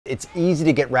It's easy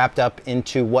to get wrapped up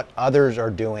into what others are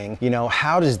doing. You know,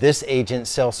 how does this agent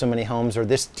sell so many homes, or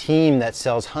this team that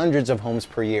sells hundreds of homes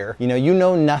per year? You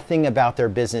know nothing about their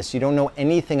business. You don't know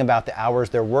anything about the hours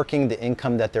they're working, the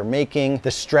income that they're making,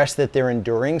 the stress that they're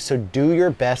enduring. So do your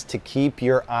best to keep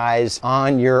your eyes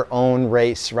on your own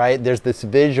race, right? There's this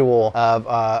visual of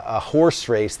a horse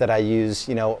race that I use.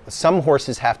 You know, some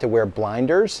horses have to wear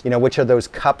blinders, you know, which are those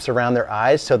cups around their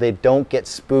eyes so they don't get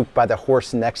spooked by the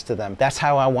horse next to them. That's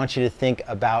how I want you to think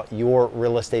about your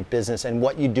real estate business and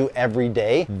what you do every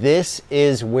day. This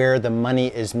is where the money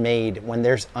is made. When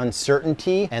there's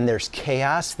uncertainty and there's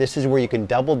chaos, this is where you can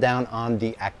double down on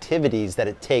the activities that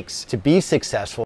it takes to be successful.